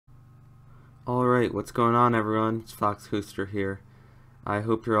Alright, what's going on everyone? It's Fox Coaster here. I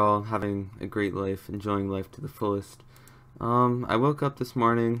hope you're all having a great life, enjoying life to the fullest. I woke up this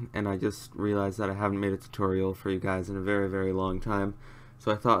morning and I just realized that I haven't made a tutorial for you guys in a very long time.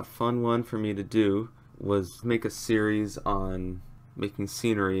 So I thought a fun one for me to do was make a series on making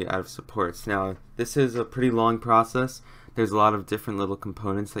scenery out of supports. Now, this is a pretty long process. There's a lot of different little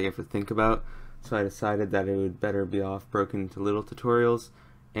components that you have to think about. So I decided that it would better be broken into little tutorials.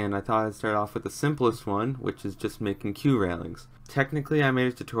 And I thought I'd start off with the simplest one, which is just making queue railings. Technically, I made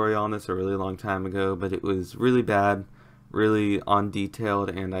a tutorial on this a really long time ago, but it was really bad, really undetailed,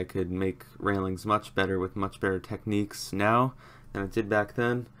 and I could make railings much better with much better techniques now than I did back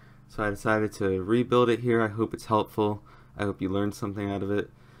then. So I decided to rebuild it here. I hope it's helpful. I hope you learned something out of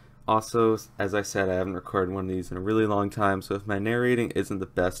it. Also, as I said, I haven't recorded one of these in a really long time, so if my narrating isn't the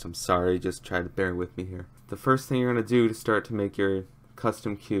best, I'm sorry. Just try to bear with me here. The first thing you're going to do to start to make your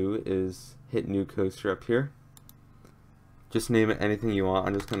custom queue is hit new coaster up here. Just name it anything you want.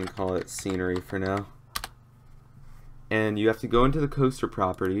 I'm just going to call it scenery for now. And you have to go into the coaster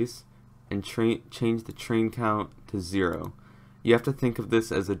properties and change the train count to 0. You have to think of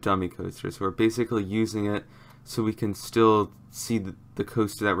this as a dummy coaster, so we're basically using it so we can still see the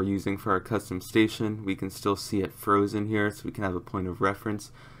coaster that we're using for our custom station. We can still see it frozen here, so we can have a point of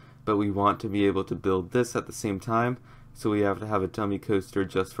reference, but we want to be able to build this at the same time, so we have to have a dummy coaster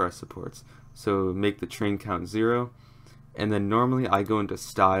just for our supports. So make the train count 0, and then normally I go into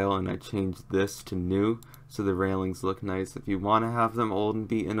style and I change this to new so the railings look nice. If you want to have them old and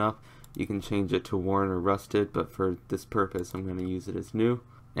beaten up, you can change it to worn or rusted, but for this purpose I'm going to use it as new.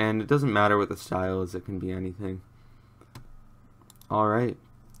 And it doesn't matter what the style is, it can be anything. Alright,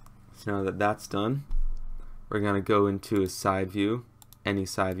 so now that that's done, we're going to go into a side view, any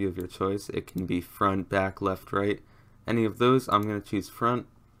side view of your choice. It can be front, back, left, right. Any of those, I'm going to choose front.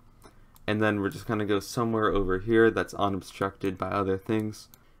 And then we're just going to go somewhere over here that's unobstructed by other things.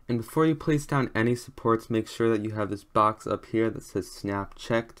 And before you place down any supports, make sure that you have this box up here that says snap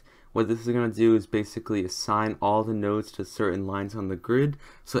checked. What this is going to do is basically assign all the nodes to certain lines on the grid,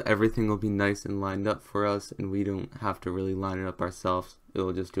 so everything will be nice and lined up for us, and we don't have to really line it up ourselves. It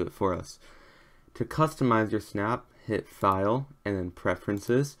will just do it for us. To customize your snap, hit File, and then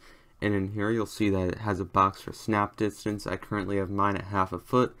Preferences. And in here you'll see that it has a box for snap distance. I currently have mine at 1/2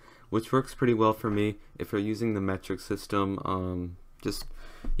 foot, which works pretty well for me. If you're using the metric system,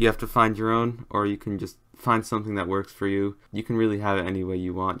 you have to find your own, or you can just find something that works for you. You can really have it any way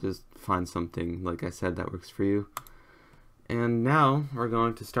you want, just find something, like I said, that works for you. And now we're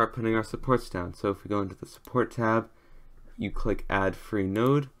going to start putting our supports down. So if we go into the support tab, you click add free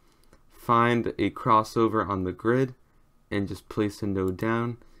node, find a crossover on the grid, and just place a node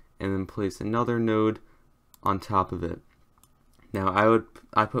down, and then place another node on top of it. Now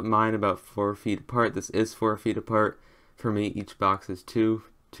I put mine about 4 feet apart. This is 4 feet apart. For me, each box is 2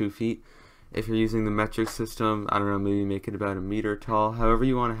 feet. If you're using the metric system, I don't know, maybe make it about 1 meter tall. However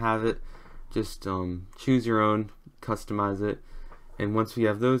you want to have it, just choose your own, customize it. And once we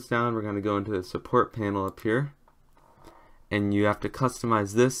have those down, we're going to go into the support panel up here. And you have to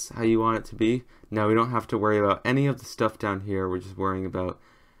customize this how you want it to be. Now we don't have to worry about any of the stuff down here. We're just worrying about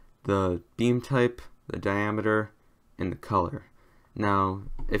the beam type, the diameter, and the color. Now,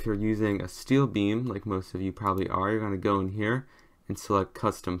 if you're using a steel beam, like most of you probably are, you're going to go in here and select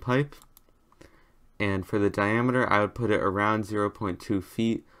custom pipe. And for the diameter, I would put it around 0.2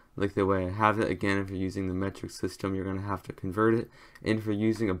 feet, like the way I have it. Again, if you're using the metric system, you're going to have to convert it. And if you're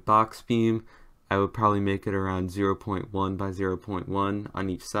using a box beam, I would probably make it around 0.1 by 0.1 on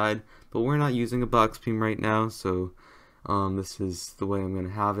each side. But we're not using a box beam right now, so this is the way I'm going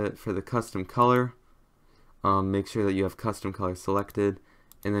to have it. For the custom color, make sure that you have custom color selected,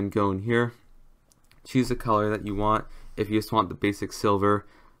 and then go in here, choose a color that you want. If you just want the basic silver,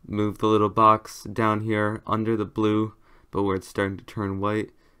 move the little box down here under the blue, but where it's starting to turn white,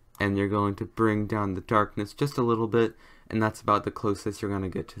 and you're going to bring down the darkness just a little bit, and that's about the closest you're going to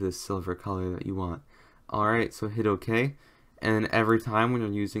get to this silver color that you want. Alright, so hit OK. And every time when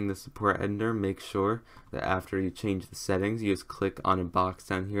you're using the support editor, make sure that after you change the settings, you just click on a box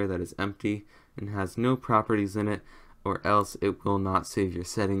down here that is empty and has no properties in it, or else it will not save your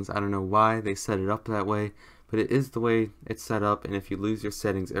settings. I don't know why they set it up that way, but it is the way it's set up, and if you lose your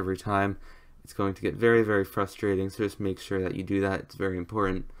settings every time, it's going to get very frustrating, so just make sure that you do that. It's very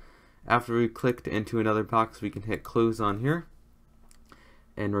important. After we clicked into another box, we can hit close on here,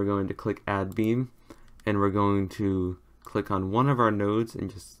 and we're going to click add beam, and we're going to click on one of our nodes and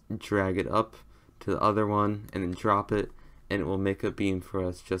just drag it up to the other one and then drop it, and it will make a beam for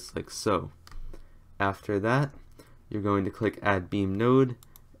us just like so. After that, you're going to click add beam node,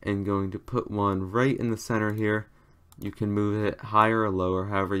 and going to put one right in the center here. You can move it higher or lower,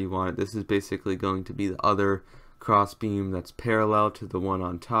 however you want it. This is basically going to be the other cross beam that's parallel to the one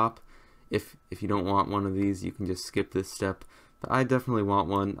on top. If you don't want one of these, you can just skip this step. But I definitely want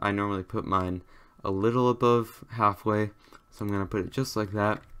one. I normally put mine a little above halfway, so I'm going to put it just like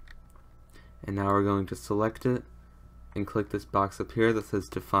that. And now we're going to select it and click this box up here that says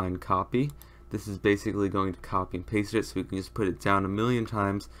define copy. This is basically going to copy and paste it, so we can just put it down a million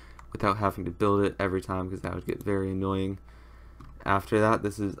times without having to build it every time, because that would get very annoying. After that,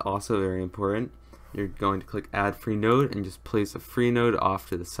 this is also very important. You're going to click add free node and just place a free node off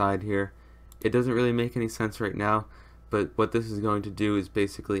to the side here. It doesn't really make any sense right now, but what this is going to do is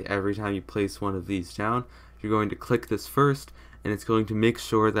basically every time you place one of these down, you're going to click this first, and it's going to make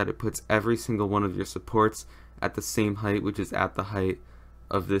sure that it puts every single one of your supports at the same height, which is at the height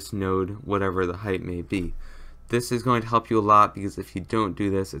of this node, whatever the height may be. This is going to help you a lot, because if you don't do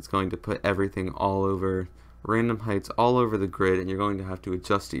this, it's going to put everything all over, random heights all over the grid, and you're going to have to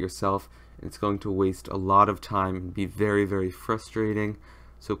adjust it yourself, and it's going to waste a lot of time and be very, very frustrating.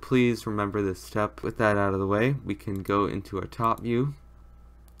 So please remember this step. With that out of the way, we can go into our top view,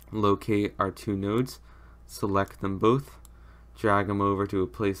 locate our two nodes, select them both, drag them over to a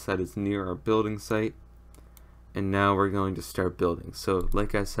place that is near our building site, and now we're going to start building. So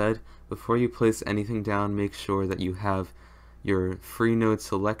like I said, before you place anything down, make sure that you have your free node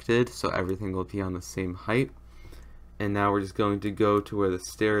selected so everything will be on the same height. And now we're just going to go to where the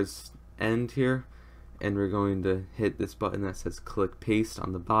stairs end here, and we're going to hit this button that says click paste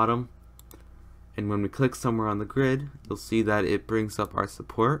on the bottom. And when we click somewhere on the grid, you'll see that it brings up our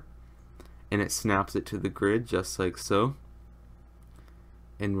support and it snaps it to the grid just like so.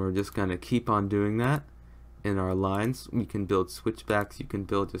 And we're just going to keep on doing that in our lines. You can build switchbacks, you can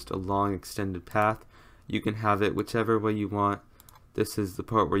build just a long extended path, you can have it whichever way you want. This is the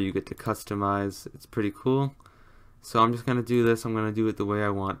part where you get to customize. It's pretty cool. So I'm just going to do this. I'm going to do it the way I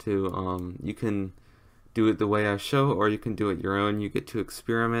want to. You can do it the way I show, or you can do it your own. You get to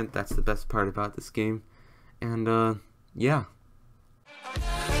experiment. That's the best part about this game. And yeah.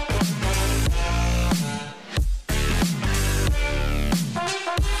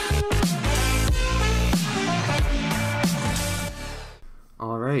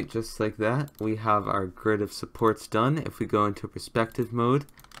 Alright, just like that, we have our grid of supports done. If we go into perspective mode,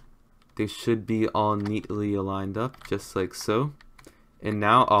 they should be all neatly aligned up, just like so. And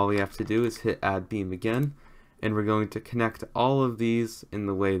now all we have to do is hit add beam again, and we're going to connect all of these in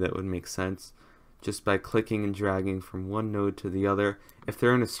the way that would make sense, just by clicking and dragging from one node to the other. If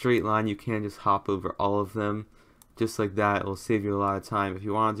they're in a straight line, you can just hop over all of them, just like that. It will save you a lot of time. If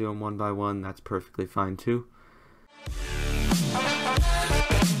you want to do them one by one, that's perfectly fine too.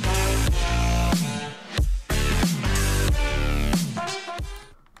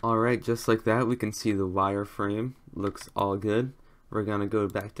 Alright, just like that, we can see the wireframe looks all good. We're going to go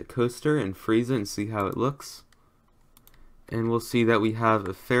back to coaster and freeze it and see how it looks. And we'll see that we have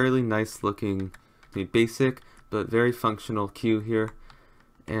a fairly nice looking, basic but very functional queue here.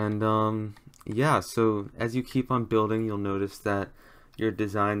 And yeah, so as you keep on building, you'll notice that your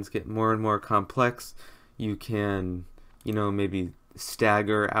designs get more and more complex. You can, maybe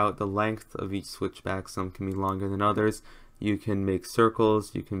stagger out the length of each switchback. Some can be longer than others. You can make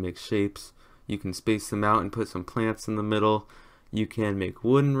circles, you can make shapes, you can space them out and put some plants in the middle. You can make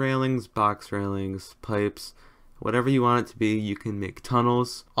wooden railings, box railings, pipes, whatever you want it to be. You can make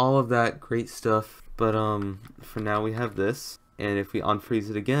tunnels, all of that great stuff. But for now we have this, and if we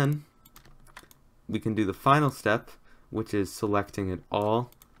unfreeze it again, we can do the final step, which is selecting it all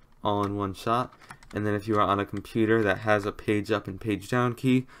in one shot. And then if you are on a computer that has a page up and page down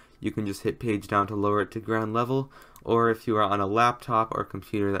key, you can just hit page down to lower it to ground level. Or if you are on a laptop or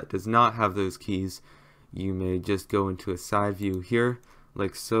computer that does not have those keys, you may just go into a side view here,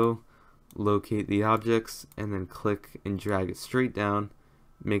 like so, locate the objects, and then click and drag it straight down.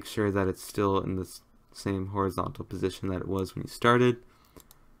 Make sure that it's still in the same horizontal position that it was when you started.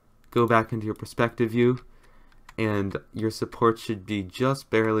 Go back into your perspective view, and your support should be just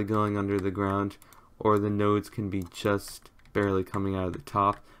barely going under the ground, or the nodes can be just barely coming out of the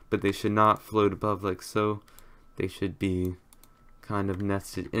top, but they should not float above like so. They should be kind of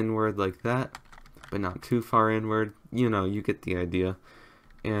nested inward like that, but not too far inward. You get the idea.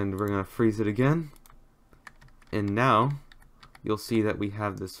 And we're going to freeze it again. And now you'll see that we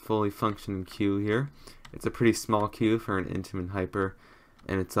have this fully functioning queue here. It's a pretty small queue for an intimate hyper,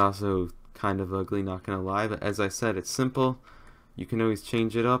 and it's also kind of ugly, not going to lie. But as I said, it's simple. You can always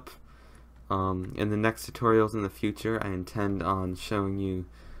change it up. In the next tutorials in the future, I intend on showing you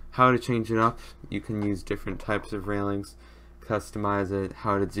how to change it up. You can use different types of railings, customize it,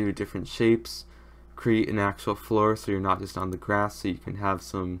 how to do different shapes, create an actual floor so you're not just on the grass, so you can have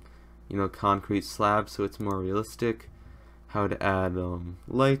some, you know, concrete slabs so it's more realistic, how to add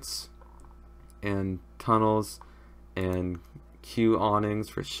lights and tunnels and queue awnings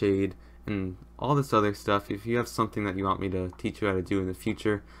for shade and all this other stuff. If you have something that you want me to teach you how to do in the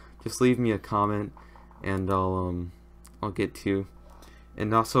future, just leave me a comment and I'll get to you.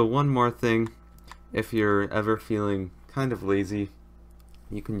 And also one more thing, if you're ever feeling kind of lazy,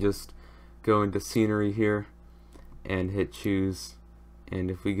 you can just go into scenery here and hit choose, and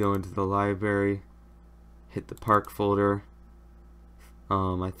if we go into the library, hit the park folder,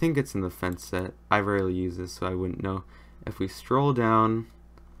 I think it's in the fence set. I rarely use this so I wouldn't know. If we scroll down,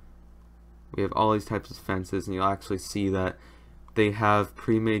 we have all these types of fences, and you'll actually see that they have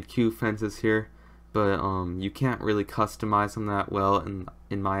pre-made queue fences here, but you can't really customize them that well, and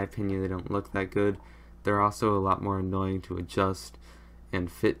in my opinion they don't look that good. They're also a lot more annoying to adjust and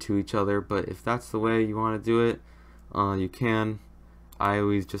fit to each other, but if that's the way you want to do it, you can. I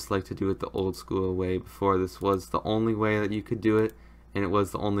always just like to do it the old school way. Before, this was the only way that you could do it, and it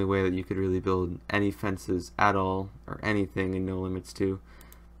was the only way that you could really build any fences at all or anything in Nolimits 2.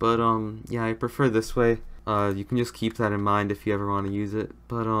 But yeah, I prefer this way. You can just keep that in mind if you ever want to use it.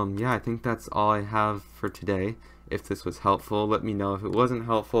 But yeah, I think that's all I have for today. If this was helpful, let me know. If it wasn't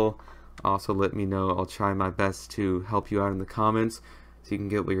helpful, also let me know. I'll try my best to help you out in the comments so you can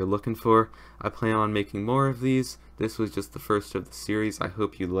get what you're looking for. I plan on making more of these. This was just the first of the series. I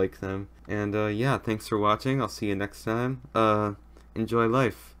hope you like them. And yeah, thanks for watching. I'll see you next time. Enjoy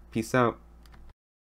life. Peace out.